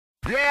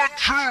1,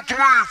 2, 3,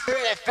 4,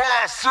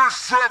 5, 6,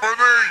 7,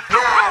 8,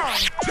 9.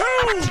 2,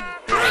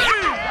 3.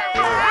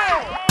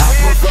 I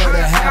prefer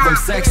to have them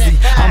sexy.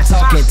 I'm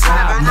talking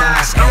top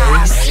notch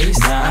 8's,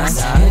 9's,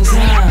 and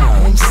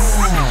 10's.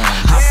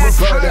 I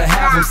prefer to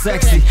have them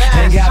sexy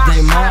and got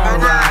their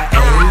mind right.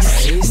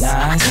 8's,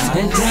 9's,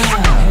 and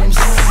 10's.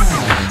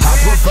 I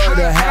prefer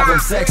to have them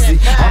sexy.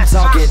 I'm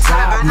talking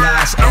top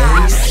notch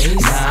 8's,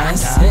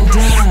 9's, and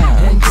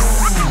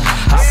 10's.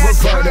 I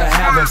prefer to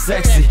have them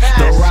sexy,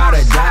 the ride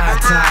or die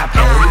top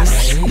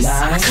 8's,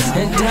 9's,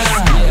 and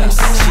 10's.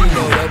 She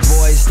know the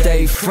boys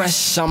stay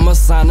fresh, I'm a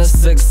sign of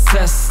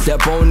success.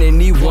 Step on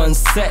any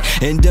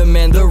set and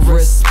demand the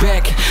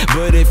respect.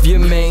 But if your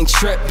main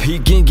trip, he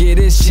can get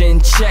his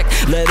chin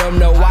checked. Let him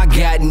know I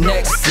got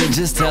next and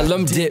just tell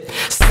him dip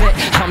set.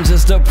 I'm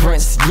just a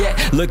prince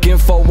yet, looking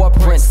for a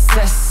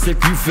princess.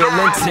 If you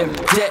feeling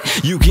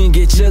tempted, you can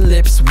get your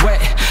lips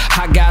wet.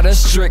 I got a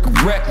strict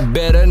rep,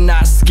 better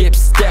not skip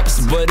steps.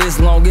 But as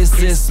long as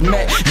it's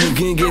met, you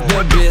can get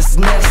the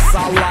business.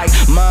 I like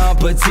my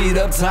petite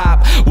up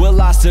top, with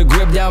lots of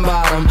grip down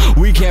bottom.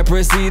 We can't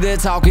proceed to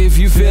talk if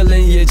you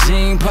feelin' your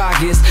jean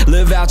pockets.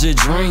 Live out your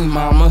dream,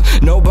 mama.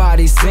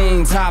 Nobody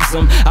seen tops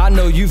them. I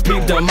know you've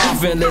peeped them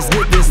off, and let's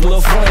get this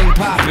little fling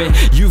poppin'.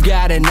 You've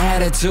got an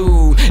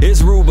attitude,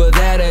 it's rude but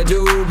that'll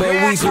do. But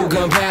we too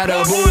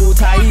compatible.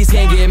 Thais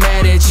can't get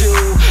mad at you.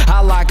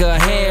 I like a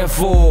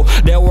handful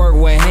that work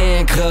with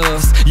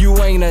handcuffs. You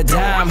ain't a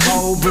dime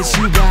hoe, but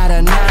you got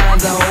a 9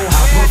 though.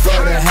 I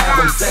prefer to have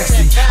them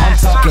sexy. I'm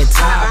talking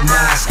top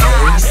notch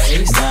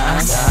 8's,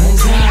 9's, and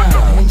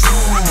 10's.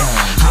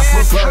 I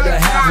prefer to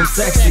have them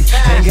sexy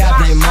and got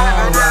their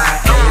mind right.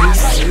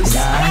 8's,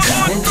 9's,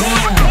 and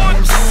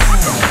 10's.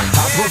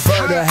 I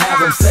prefer to have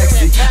them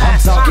sexy. I'm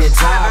talking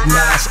top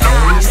notch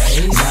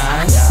 8's,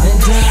 9's, and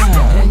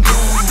 10's.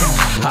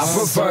 I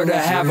prefer to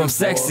have them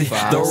sexy,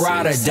 the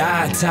ride or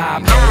die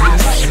top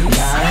 8's,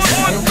 9's,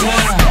 and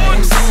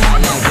 10's. I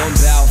like them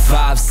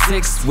about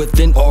 5'6" with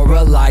an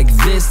aura like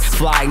this.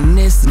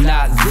 Flyness,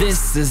 not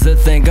this, is a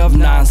thing of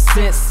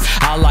nonsense.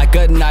 I like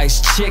a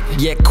nice chick,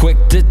 yet quick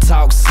to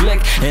talk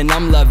slick. And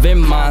I'm loving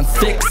mine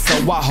thick,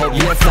 so I hope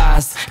your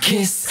thighs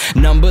kiss.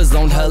 Numbers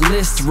on her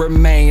list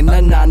remain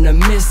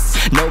anonymous.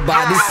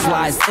 Nobody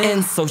slides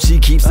in, so she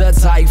keeps a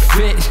tight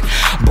fit.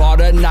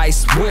 Bought a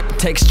nice whip,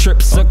 takes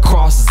trips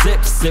across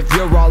zips. If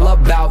you're all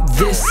about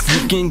this,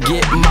 you can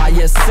get my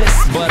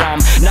assist. But I'm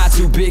not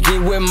too picky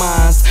with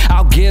mines,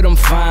 I'll get them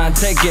fine.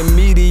 Taking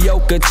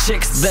mediocre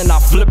chicks, then I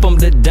flip them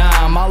to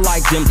dime. I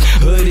like them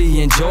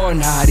hoodie and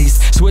Jordan hotties,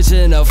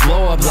 switching the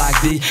floor up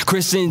like the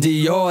Christian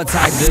Dior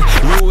type, the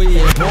Louis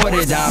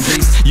imported dime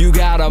piece. You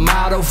got a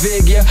model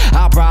figure,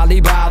 I'll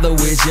probably bother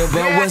with you.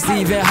 But what's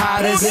even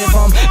hotter is if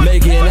I'm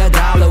making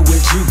 $1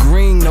 with you.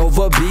 Green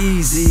over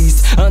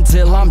BZ's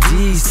until I'm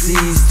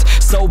deceased.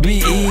 So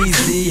be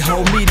easy,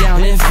 hold me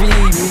down and feed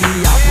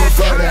me. I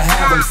prefer to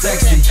have them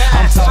sexy.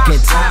 I'm talking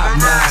top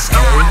notch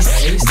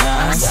 8's,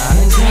 9's,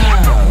 and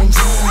 10's.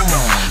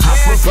 I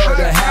prefer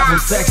to have them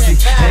sexy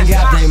and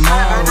got their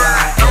mind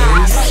right.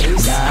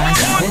 8's,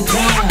 9's, and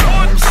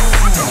 10's.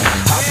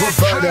 I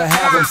prefer to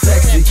have them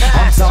sexy.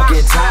 I'm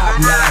talking top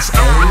notch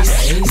 8's,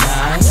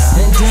 9's,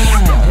 and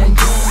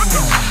 10's.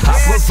 I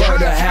prefer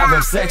to have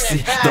them sexy,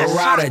 the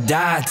ride or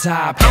die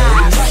top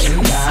 8's,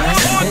 9's,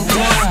 and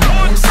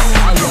 10's.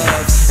 I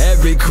love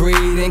every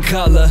creed and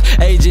color,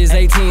 ages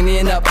 18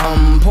 and up.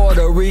 I'm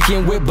Puerto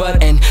Rican with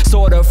butt and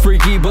sorta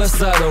freaky but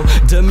subtle.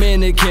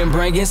 Dominican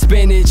bringing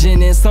spinach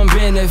in and some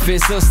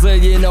benefits.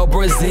 Sicilian,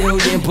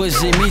 Brazilian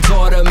pushing me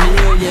toward $1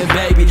 million,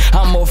 baby.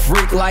 I'm a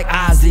freak like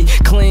Ozzy,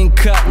 clean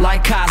cut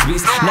like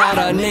Cosby's. Not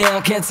a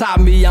nail can top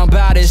me, I'm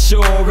about as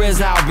sure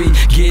as I'll be.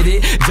 Get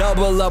it?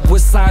 Double up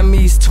with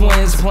Siamese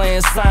twins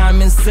playing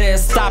Simon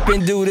Says. Stop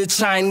and do the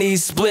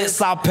Chinese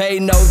splits. I pay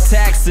no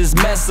taxes,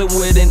 messing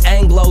with an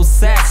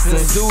Anglo-Saxon.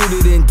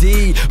 Suited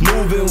indeed,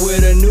 moving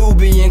with a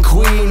Nubian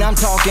queen. I'm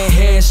talking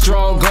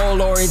headstrong,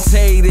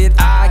 goal-orientated,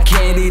 eye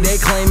candy. They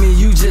claiming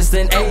you just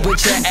an 8,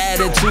 but your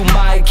attitude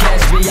might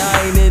catch me.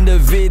 I ain't in the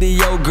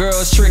video,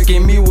 girls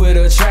tricking me with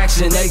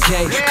attraction. They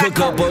can't cook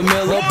up a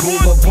meal or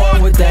prove a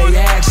point with their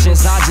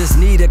actions. I just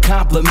need a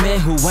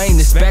compliment who ain't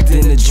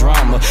expecting the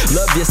drama.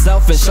 Love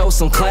yourself and show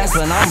some class,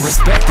 and I'm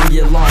respecting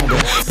you longer.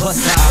 Plus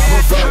I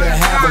prefer to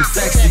have them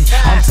sexy.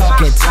 I'm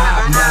talking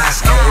top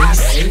notch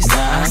 8's,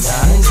 9's,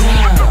 and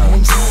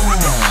 10's.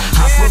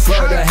 I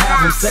prefer to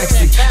have them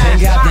sexy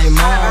and got their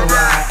mind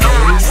right.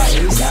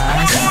 8's,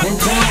 9's, and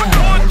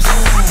 10's.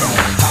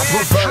 I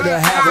prefer to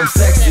have them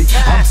sexy.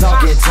 I'm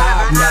talking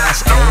top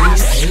notch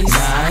 8's,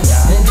 9's,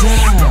 and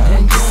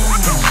 10's.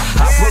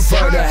 I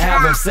prefer to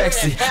have them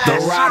sexy, the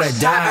ride or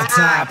die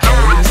top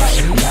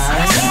 8's, 9's,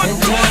 and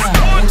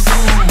 10's. 1,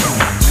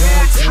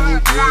 2,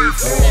 3,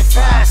 4,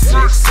 5,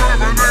 6,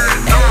 7, 8,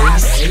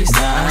 8's,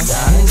 9's,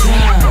 and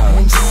 10's.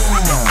 1,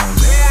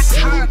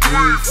 2,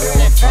 3,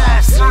 4,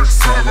 5, 6,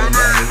 7,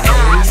 8,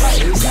 8's,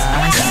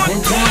 9's,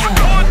 and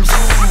 10's.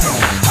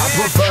 I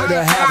prefer to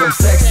have them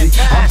sexy.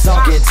 I'm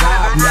talking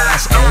top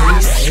notch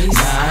 8's,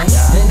 9's,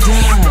 and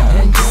 10's.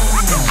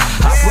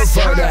 I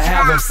prefer to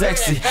have them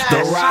sexy,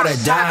 the ride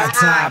or die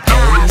type.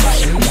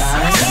 8's,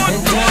 9's,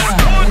 and 9's.